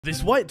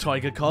This white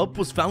tiger cub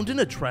was found in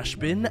a trash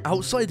bin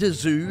outside a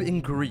zoo in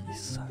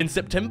Greece. In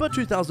September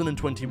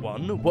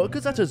 2021,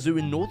 workers at a zoo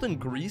in northern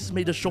Greece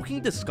made a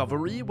shocking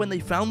discovery when they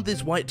found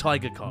this white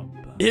tiger cub.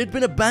 It had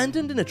been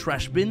abandoned in a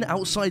trash bin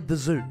outside the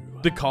zoo.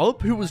 The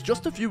cub, who was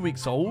just a few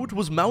weeks old,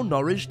 was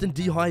malnourished and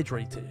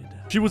dehydrated.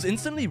 She was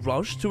instantly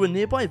rushed to a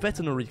nearby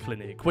veterinary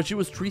clinic where she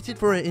was treated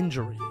for her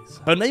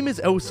injuries. Her name is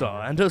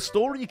Elsa, and her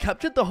story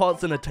captured the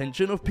hearts and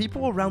attention of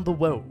people around the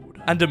world.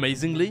 And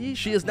amazingly,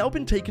 she has now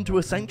been taken to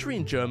a sanctuary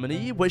in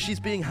Germany where she's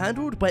being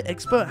handled by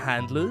expert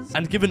handlers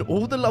and given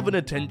all the love and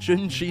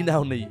attention she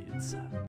now needs.